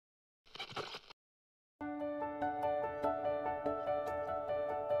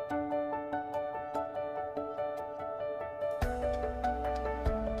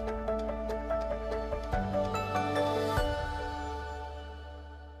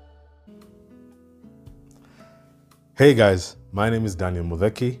Hey guys, my name is Daniel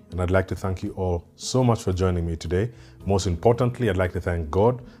Mudheki, and I'd like to thank you all so much for joining me today. Most importantly, I'd like to thank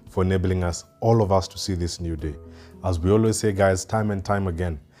God for enabling us, all of us, to see this new day. As we always say, guys, time and time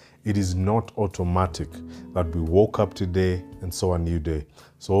again, it is not automatic that we woke up today and saw a new day.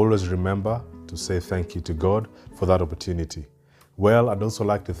 So always remember to say thank you to God for that opportunity. Well, I'd also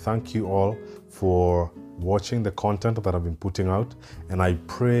like to thank you all for watching the content that I've been putting out, and I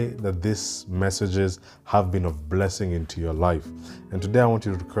pray that these messages have been of blessing into your life. And today I want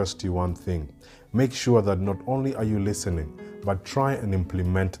to request you one thing. Make sure that not only are you listening, but try and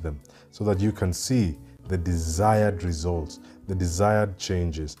implement them so that you can see the desired results, the desired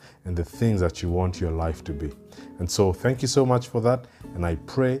changes, and the things that you want your life to be. And so thank you so much for that, and I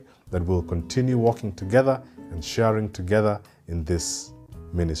pray that we'll continue working together and sharing together in this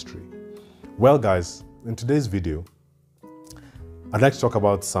ministry. Well guys, in today's video, I'd like to talk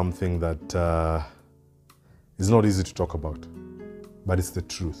about something that is not easy to talk about, but it's the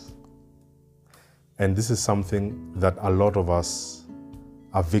truth. And this is something that a lot of us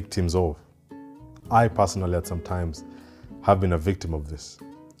are victims of. I personally at some times have been a victim of this.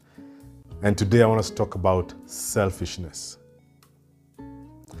 And today I want us to talk about selfishness.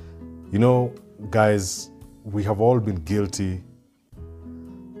 You know, guys, we have all been guilty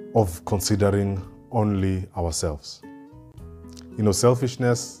of considering only ourselves. You know,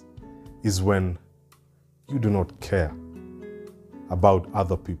 selfishness is when you do not care about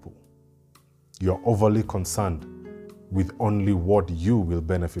other people. You're overly concerned with only what you will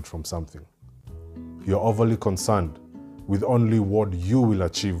benefit from something. You're overly concerned with only what you will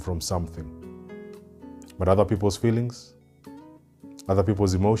achieve from something. But other people's feelings, other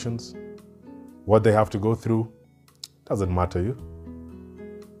people's emotions, what they have to go through, doesn't matter you.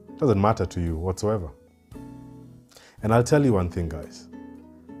 Doesn't matter to you whatsoever. And I'll tell you one thing, guys.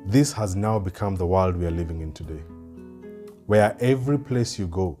 This has now become the world we are living in today, where every place you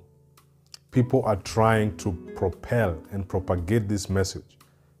go, people are trying to propel and propagate this message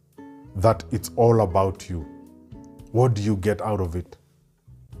that it's all about you. What do you get out of it?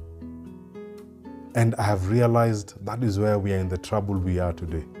 And I have realized that is where we are in the trouble we are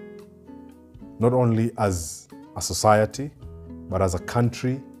today. Not only as a society, but as a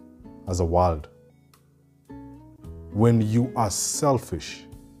country, as a world. When you are selfish,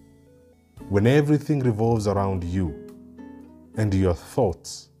 when everything revolves around you and your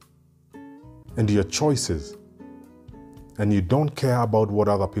thoughts and your choices, and you don't care about what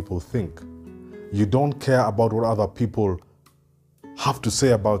other people think, you don't care about what other people have to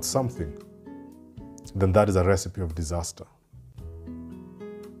say about something, then that is a recipe of disaster.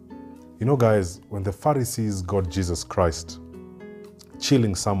 You know, guys, when the Pharisees got Jesus Christ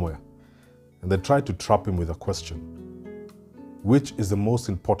chilling somewhere, and they tried to trap him with a question: which is the most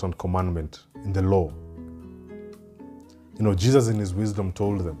important commandment in the law? You know, Jesus in his wisdom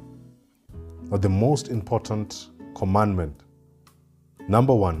told them that the most important commandment,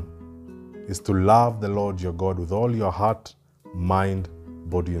 number one, is to love the Lord your God with all your heart, mind,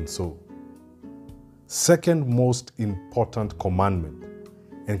 body, and soul. Second most important commandment,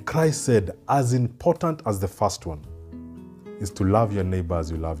 and Christ said as important as the first one, is to love your neighbor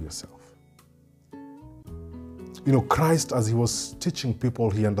as you love yourself. You know, Christ, as he was teaching people,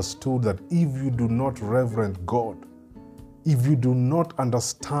 he understood that if you do not reverence God, if you do not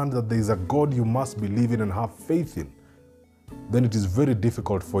understand that there is a God you must believe in and have faith in, then it is very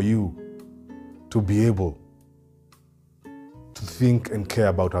difficult for you to be able to think and care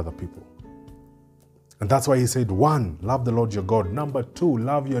about other people. And that's why he said, one, love the Lord your God. Number two,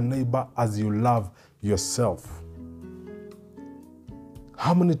 love your neighbor as you love yourself.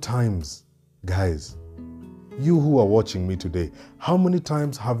 How many times, guys, you who are watching me today, how many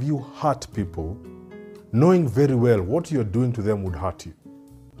times have you hurt people knowing very well what you're doing to them would hurt you?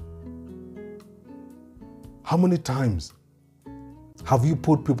 How many times have you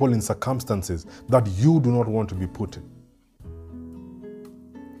put people in circumstances that you do not want to be put in?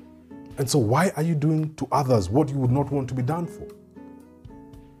 And so why are you doing to others what you would not want to be done for?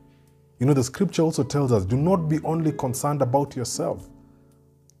 You know, the scripture also tells us, do not be only concerned about yourself,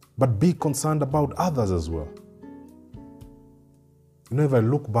 but be concerned about others as well. You know, if I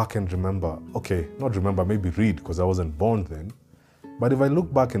look back and remember, maybe read, because I wasn't born then, but if I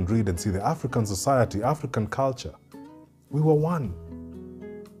look back and read and see the African society, African culture, we were one.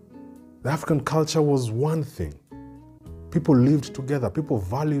 The African culture was one thing. People lived together. People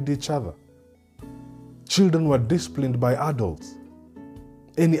valued each other. Children were disciplined by adults.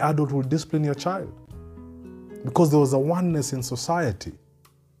 Any adult will discipline your child because there was a oneness in society.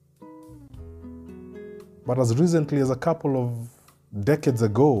 But as recently as a couple of decades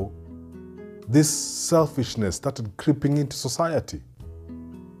ago, this selfishness started creeping into society.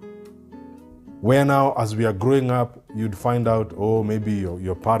 Where now, as we are growing up, you'd find out, oh, maybe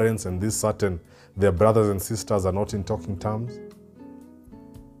your parents and their brothers and sisters are not in talking terms.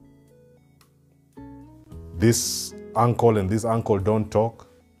 This uncle and this uncle don't talk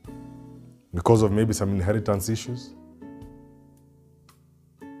because of maybe some inheritance issues.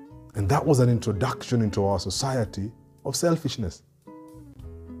 And that was an introduction into our society of selfishness.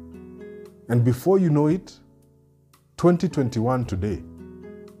 And before you know it, 2021 today,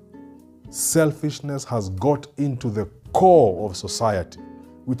 selfishness has got into the core of society,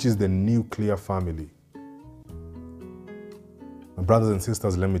 which is the nuclear family. My brothers and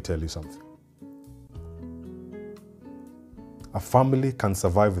sisters, let me tell you something. A family can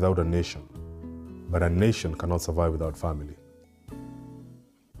survive without a nation, but a nation cannot survive without family.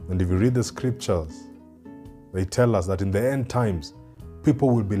 And if you read the scriptures, they tell us that in the end times,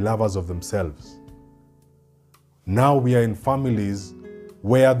 people will be lovers of themselves. Now we are in families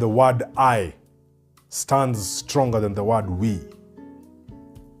where the word I stands stronger than the word we.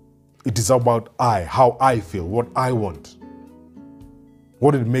 It is about I, how I feel, what I want,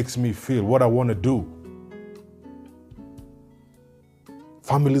 what it makes me feel, what I want to do.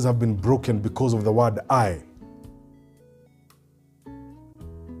 Families have been broken because of the word I.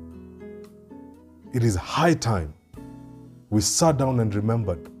 It is high time we sat down and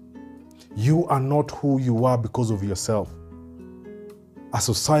remembered, you are not who you are because of yourself. A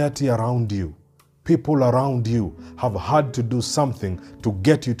society around you, people around you have had to do something to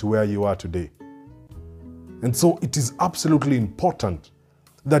get you to where you are today. And so it is absolutely important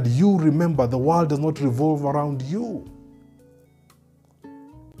that you remember the world does not revolve around you.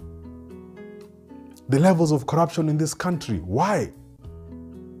 The levels of corruption in this country, why?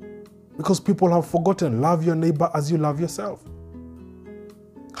 Because people have forgotten, love your neighbor as you love yourself.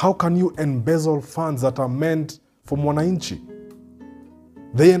 How can you embezzle funds that are meant for mwananchi?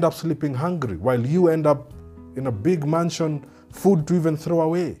 They end up sleeping hungry while you end up in a big mansion, food to even throw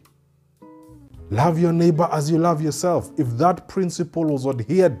away. Love your neighbor as you love yourself. If that principle was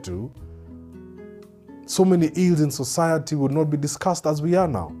adhered to, so many ills in society would not be discussed as we are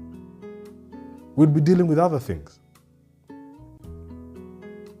now. We'd be dealing with other things.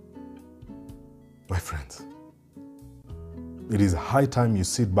 My friends, it is high time you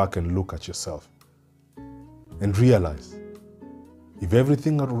sit back and look at yourself and realize if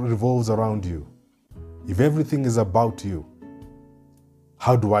everything revolves around you, if everything is about you,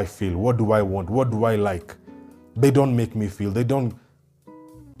 how do I feel? What do I want? What do I like? They don't make me feel. They don't.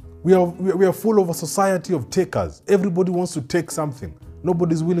 We are full of a society of takers. Everybody wants to take something.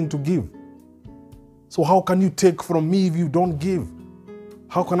 Nobody's willing to give. So how can you take from me if you don't give?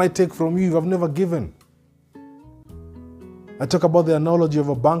 How can I take from you if I've never given? I talk about the analogy of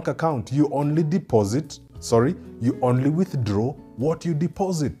a bank account. You only withdraw what you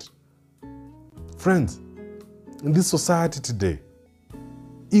deposit. Friends, in this society today,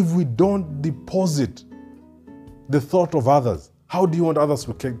 if we don't deposit the thought of others, how do you want others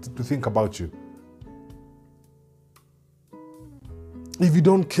to think about you? If you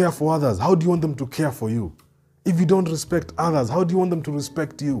don't care for others, how do you want them to care for you? If you don't respect others, how do you want them to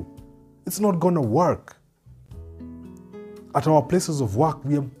respect you? It's not going to work. At our places of work,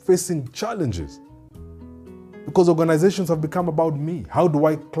 we are facing challenges because organizations have become about me. How do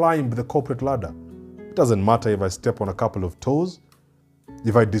I climb the corporate ladder? It doesn't matter if I step on a couple of toes,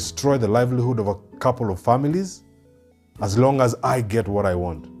 if I destroy the livelihood of a couple of families, as long as I get what I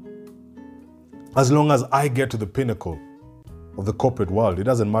want. As long as I get to the pinnacle of the corporate world, it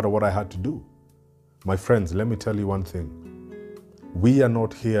doesn't matter what I had to do. My friends, let me tell you one thing. We are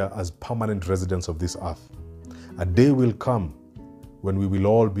not here as permanent residents of this earth. A day will come when we will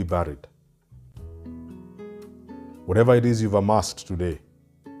all be buried. Whatever it is you've amassed today,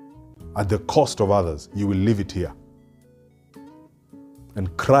 at the cost of others, you will leave it here.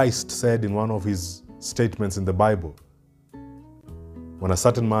 And Christ said in one of his statements in the Bible, when a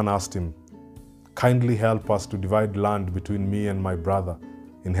certain man asked him, kindly help us to divide land between me and my brother,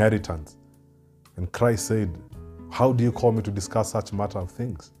 inheritance. And Christ said, how do you call me to discuss such matter of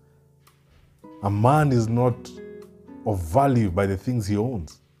things? A man is not of value by the things he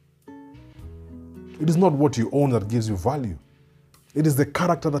owns. It is not what you own that gives you value. It is the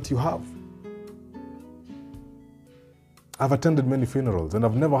character that you have. I've attended many funerals and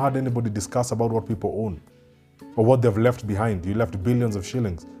I've never had anybody discuss about what people own or what they've left behind. You left billions of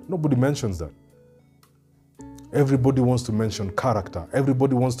shillings. Nobody mentions that. Everybody wants to mention character.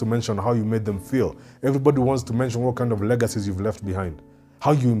 Everybody wants to mention how you made them feel. Everybody wants to mention what kind of legacies you've left behind,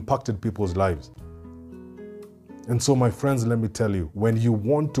 how you impacted people's lives. And so, my friends, let me tell you, when you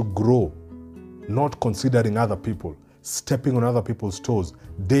want to grow not considering other people, stepping on other people's toes,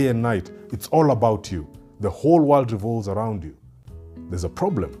 day and night. It's all about you. The whole world revolves around you. There's a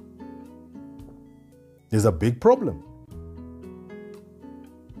problem. There's a big problem.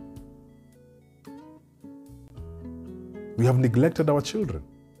 We have neglected our children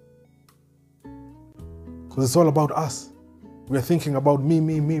because it's all about us. We are thinking about me,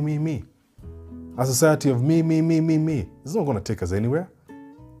 me, me, me, me. A society of me, me, me, me, me. It's not going to take us anywhere.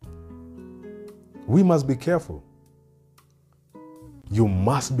 We must be careful. You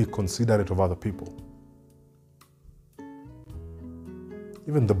must be considerate of other people.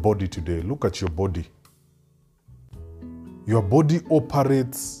 Even the body today, look at your body. Your body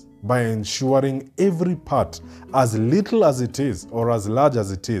operates by ensuring every part, as little as it is or as large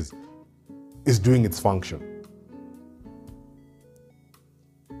as it is doing its function.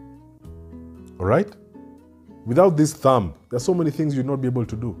 All right? Without this thumb, there's so many things you'll not be able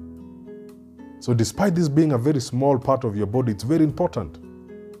to do. So despite this being a very small part of your body, it's very important.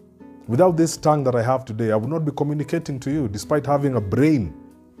 Without this tongue that I have today, I would not be communicating to you. Despite having a brain,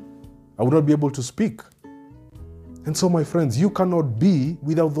 I would not be able to speak. And so, my friends, you cannot be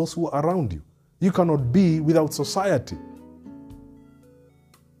without those who are around you. You cannot be without society.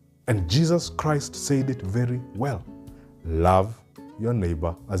 And Jesus Christ said it very well. Love your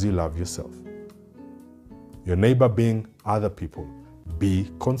neighbor as you love yourself. Your neighbor being other people. Be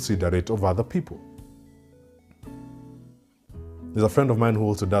considerate of other people. There's a friend of mine who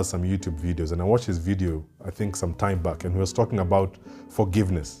also does some YouTube videos, and I watched his video, I think some time back, and he was talking about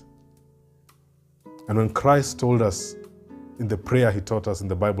forgiveness. And when Christ told us in the prayer he taught us in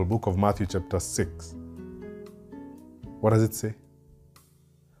the Bible, book of Matthew chapter 6, what does it say?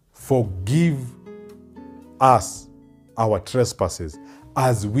 Forgive us our trespasses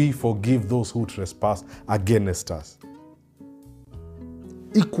as we forgive those who trespass against us.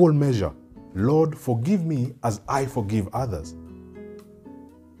 Equal measure. Lord, forgive me as I forgive others.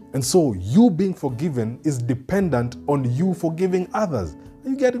 And so you being forgiven is dependent on you forgiving others. Are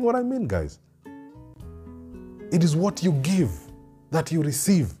you getting what I mean, guys? It is what you give that you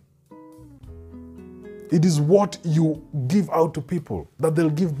receive. It is what you give out to people that they'll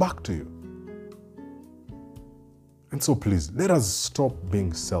give back to you. And so please, let us stop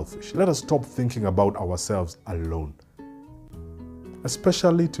being selfish. Let us stop thinking about ourselves alone.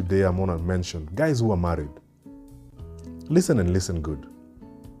 Especially today, I'm going to mention guys who are married. Listen and listen good.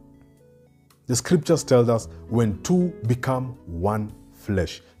 The scriptures tell us when two become one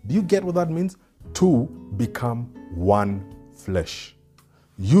flesh. Do you get what that means? Two become one flesh.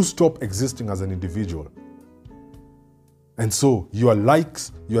 You stop existing as an individual. And so your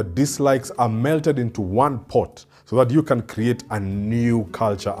likes, your dislikes are melted into one pot so that you can create a new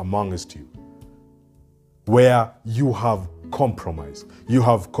culture amongst you, where you have compromise, you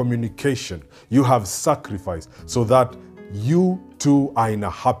have communication, you have sacrifice, so that you two are in a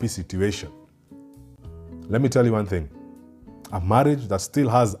happy situation. Let me tell you one thing. A marriage that still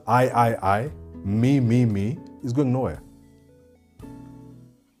has I, me, me, is going nowhere.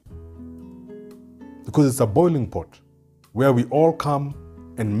 Because it's a boiling pot where we all come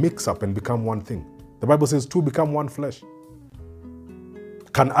and mix up and become one thing. The Bible says two become one flesh.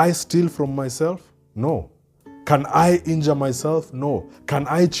 Can I steal from myself? No. Can I injure myself? No. Can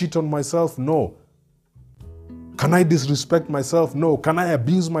I cheat on myself? No. Can I disrespect myself? No. Can I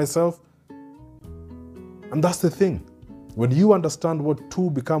abuse myself? And that's the thing. When you understand what two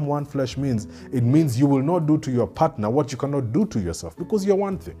become one flesh means, it means you will not do to your partner what you cannot do to yourself, because you're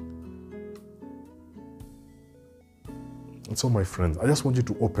one thing. And so, my friends, I just want you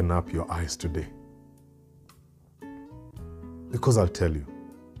to open up your eyes today. Because I'll tell you,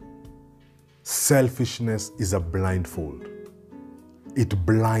 selfishness is a blindfold. It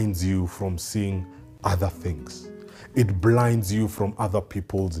blinds you from seeing other things. It blinds you from other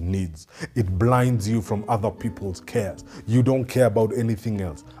people's needs. It blinds you from other people's cares. You don't care about anything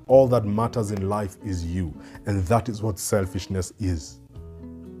else. All that matters in life is you. And that is what selfishness is.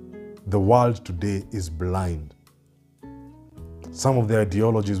 The world today is blind. Some of the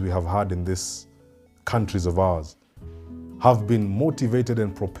ideologies we have had in these countries of ours have been motivated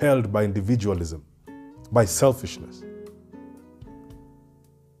and propelled by individualism, by selfishness.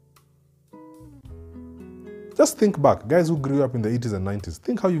 Just think back, guys who grew up in the 80s and 90s,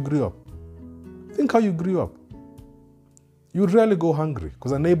 think how you grew up. Think how you grew up. You'd rarely go hungry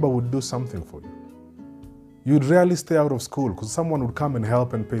because a neighbor would do something for you. You'd rarely stay out of school because someone would come and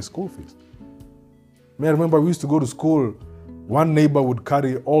help and pay school fees. I remember we used to go to school, one neighbor would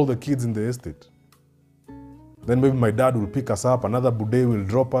carry all the kids in the estate. Then maybe my dad will pick us up, another Bude will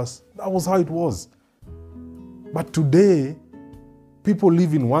drop us. That was how it was. But today, People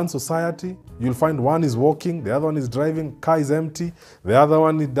live in one society. You'll find one is walking, the other one is driving, car is empty, the other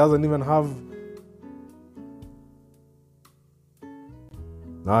one it doesn't even have.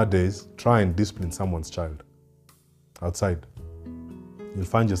 Nowadays, try and discipline someone's child outside. You'll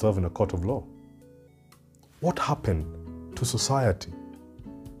find yourself in a court of law. What happened to society?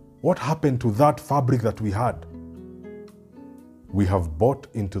 What happened to that fabric that we had? We have bought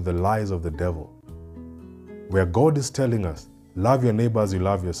into the lies of the devil, where God is telling us, love your neighbor as you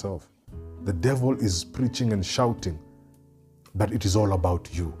love yourself. The devil is preaching and shouting that it is all about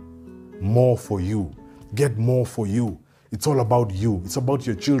you. More for you. Get more for you. It's all about you. It's about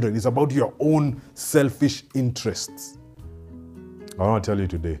your children. It's about your own selfish interests. I want to tell you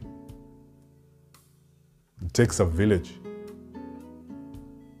today, it takes a village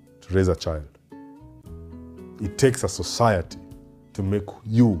to raise a child. It takes a society to make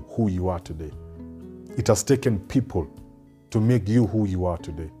you who you are today. It has taken people to make you who you are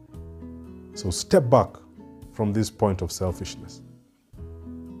today. So step back from this point of selfishness,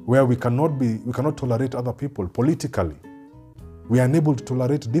 where we cannot tolerate other people politically. We are unable to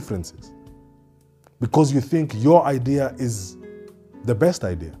tolerate differences because you think your idea is the best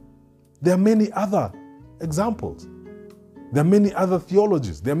idea. There are many other examples. There are many other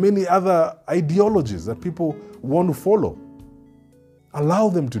theologies. There are many other ideologies that people want to follow. Allow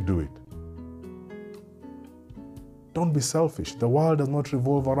them to do it. Don't be selfish. The world does not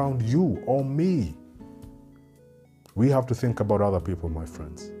revolve around you or me. We have to think about other people, my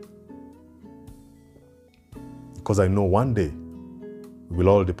friends. Because I know one day we will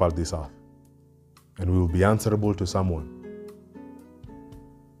all depart this earth and we will be answerable to someone.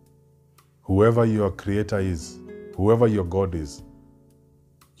 Whoever your creator is, whoever your God is,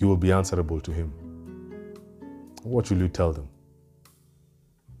 you will be answerable to him. What will you tell them?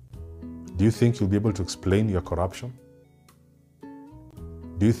 Do you think you'll be able to explain your corruption?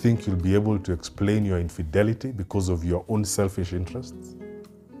 Do you think you'll be able to explain your infidelity because of your own selfish interests?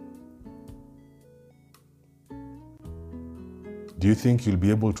 Do you think you'll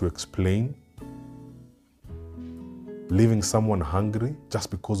be able to explain leaving someone hungry just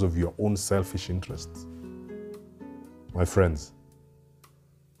because of your own selfish interests? My friends,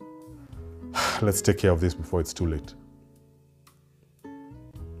 let's take care of this before it's too late.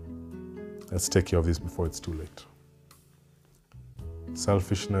 Let's take care of this before it's too late.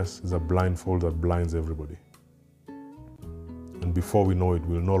 Selfishness is a blindfold that blinds everybody. And before we know it,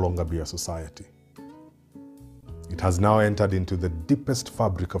 we'll no longer be a society. It has now entered into the deepest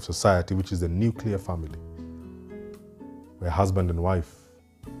fabric of society, which is the nuclear family, where husband and wife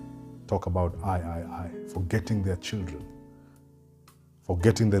talk about I, forgetting their children,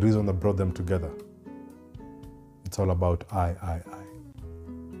 forgetting the reason that brought them together. It's all about I.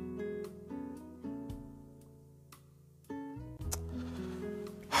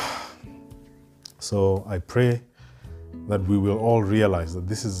 So I pray that we will all realize that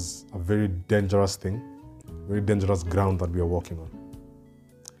this is a very dangerous thing, very dangerous ground that we are walking on.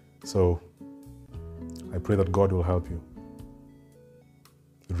 So I pray that God will help you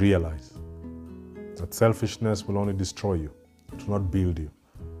realize that selfishness will only destroy you. It will not build you.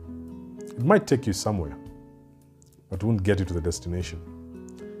 It might take you somewhere, but it won't get you to the destination.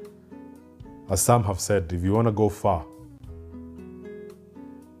 As some have said, if you want to go far,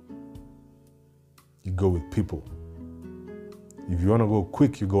 you go with people. If you want to go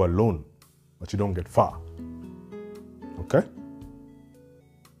quick, you go alone, but you don't get far. Okay?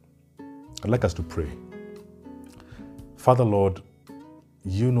 I'd like us to pray. Father, Lord,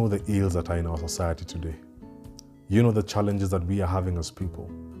 you know the ills that are in our society today. You know the challenges that we are having as people.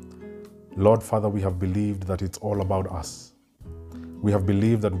 Lord, Father, we have believed that it's all about us. We have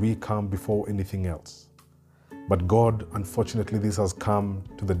believed that we come before anything else. But God, unfortunately, this has come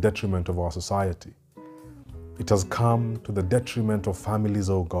to the detriment of our society. It has come to the detriment of families,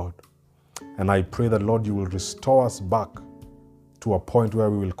 oh God. And I pray that, Lord, you will restore us back to a point where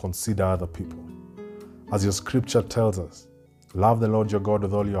we will consider other people. As your scripture tells us, love the Lord your God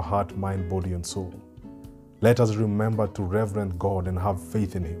with all your heart, mind, body, and soul. Let us remember to reverence God and have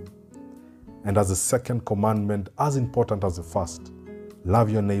faith in him. And as the second commandment, as important as the first,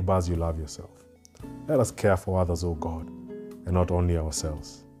 love your neighbor as you love yourself. Let us care for others, oh God, and not only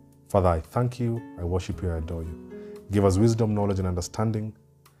ourselves. Father, I thank you, I worship you, I adore you. Give us wisdom, knowledge, and understanding.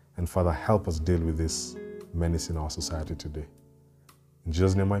 And Father, help us deal with this menace in our society today. In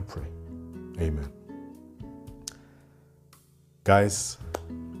Jesus' name I pray. Amen. Guys,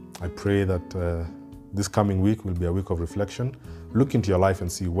 I pray that this coming week will be a week of reflection. Look into your life and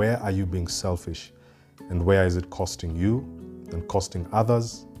see, where are you being selfish and where is it costing you and costing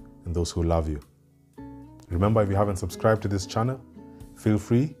others and those who love you. Remember, if you haven't subscribed to this channel, feel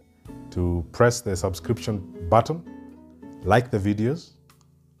free to press the subscription button, like the videos,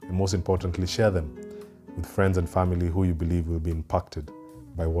 and most importantly, share them with friends and family who you believe will be impacted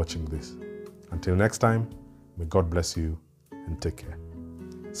by watching this. Until next time, may God bless you and take care.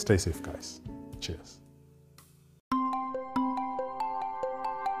 Stay safe, guys. Cheers.